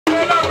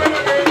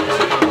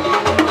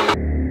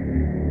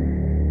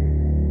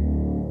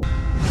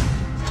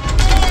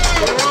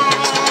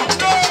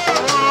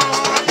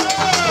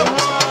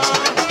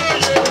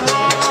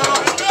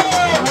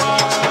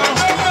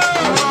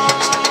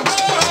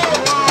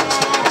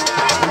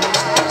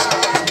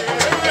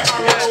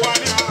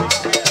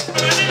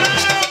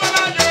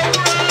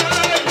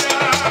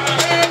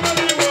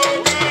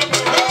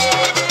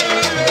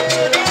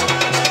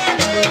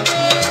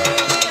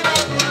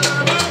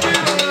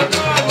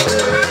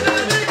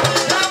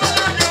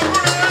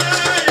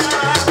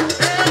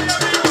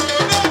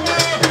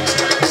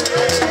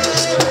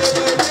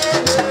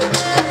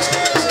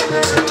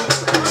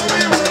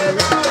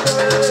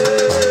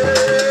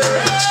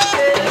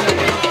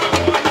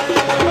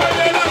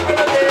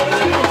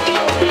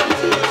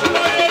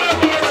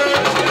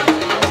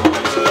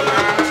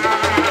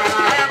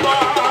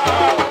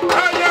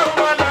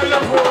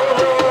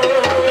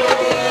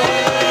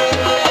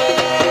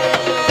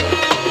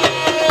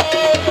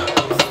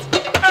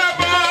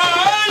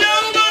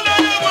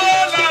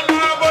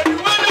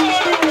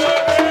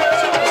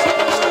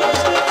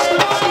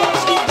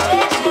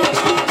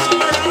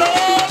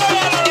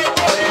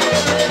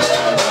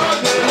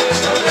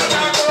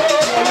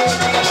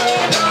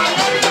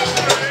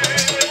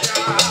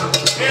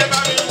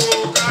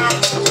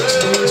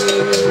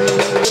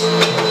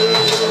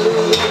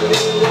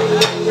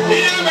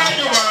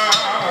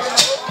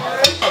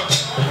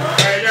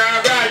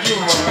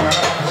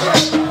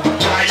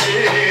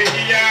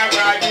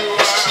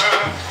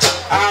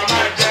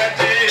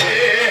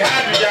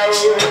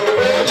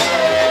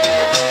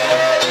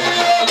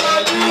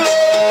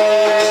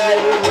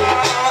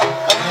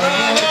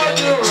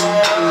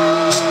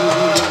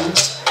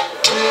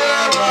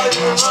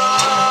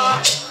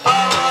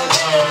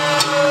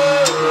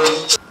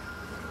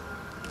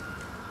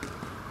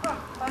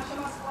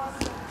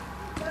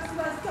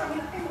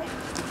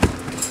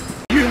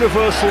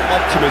universal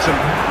optimism.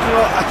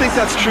 Well, I think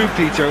that's true,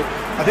 Peter.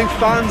 I think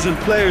fans and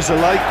players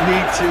alike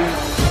need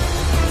to...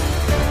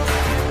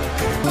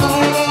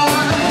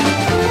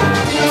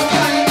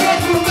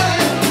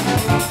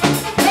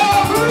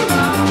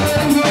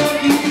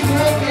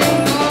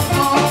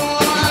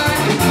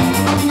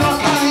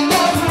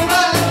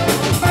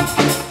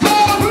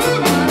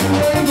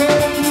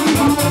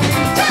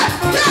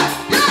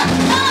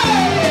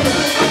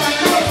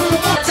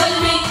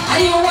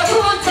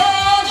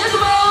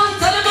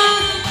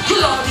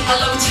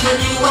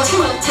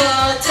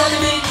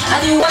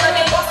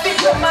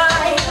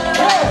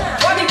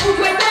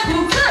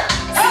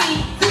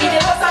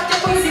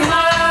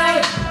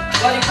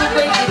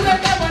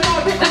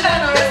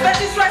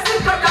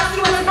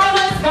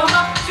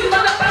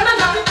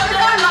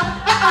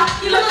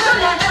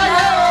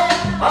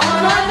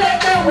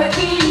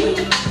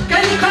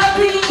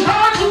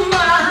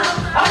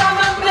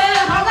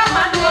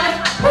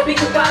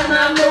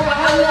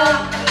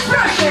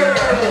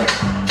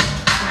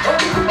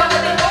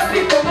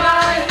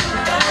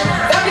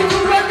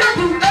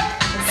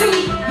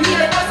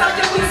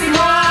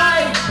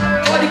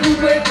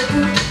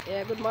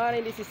 Good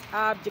morning, this is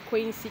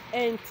Quincy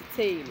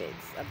Entertainment.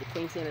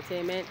 Quincy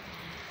Entertainment.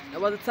 There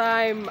was a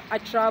time I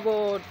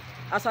traveled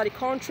outside the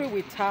country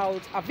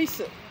without a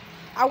visa.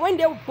 I went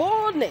there with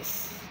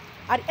boldness.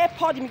 At the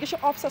airport, the immigration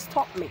officer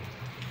stopped me.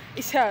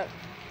 He said,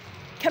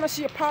 "Can I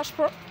see your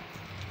passport?"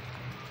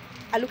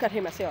 I look at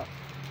him and say,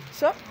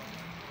 "Sir,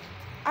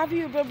 have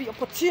you ever been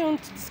opportune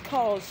to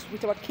discuss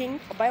with our king,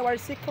 Obayiwari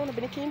II of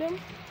Benin Kingdom?"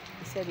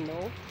 He said,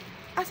 "No."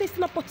 I said, "It's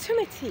an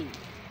opportunity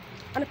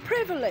and a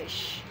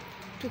privilege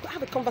to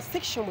have a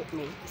conversation with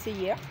me." He said,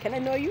 "Yeah, can I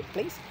know you,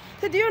 please?"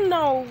 I said, "Do you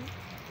know?"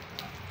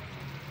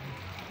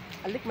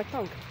 I lick my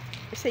tongue.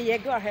 He said, "Yeah,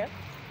 go ahead.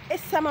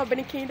 It's some of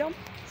Benin Kingdom."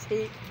 I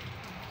said,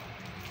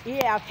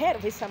 "Yeah, I've heard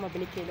of his some of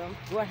Benin Kingdom.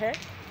 Go ahead."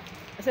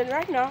 I said,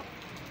 "Right now,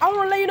 I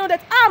want to let you know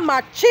that I'm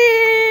a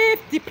chief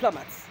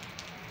diplomat.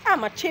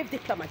 I'm a chief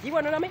diplomat. You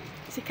want to know me?"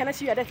 He said, "Can I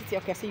see your identity?"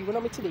 Okay, so you will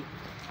know me today.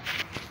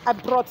 I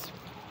brought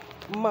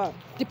my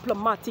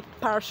diplomatic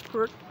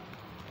passport.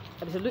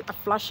 I said, "Look, I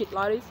flashed it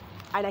like this,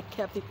 and I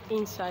kept it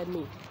inside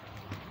me."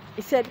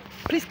 He said,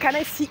 "Please, can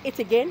I see it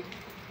again?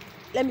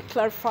 Let me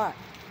clarify."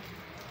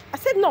 I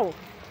said, "No,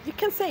 you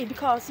can't say it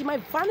because it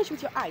might vanish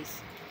with your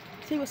eyes."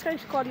 So he was trying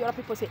to call the other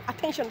people, say,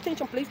 "Attention,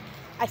 attention, please."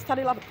 I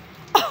started laughing.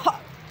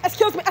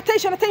 "Excuse me,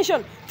 attention,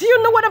 attention. Do you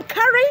know what I'm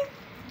carrying?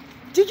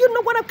 Do you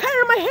know what I'm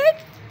carrying in my head?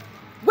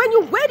 When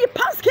you weigh the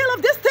pound scale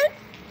of this thing,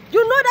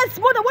 you know that's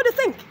more than what you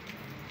think.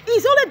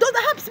 It's only those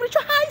that have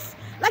spiritual eyes,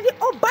 like the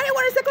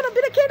Obayiwari II of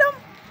Benin Kingdom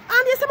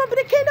and the Son of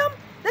Benin Kingdom,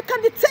 that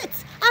can dictate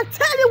and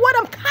tell you what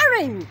I'm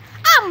carrying.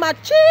 I'm a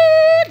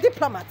chief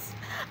diplomat.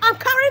 I'm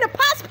carrying a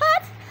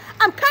passport.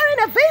 I'm carrying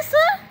a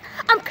visa.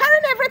 I'm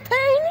carrying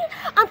everything.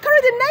 I'm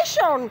carrying the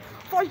nation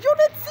for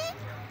unity,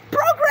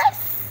 progress.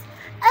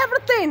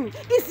 Everything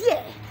is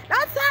here.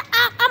 That's why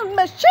I'm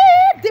a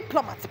chief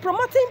diplomat,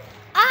 promoting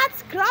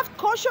arts, craft,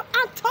 culture,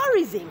 and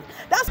tourism.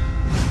 That's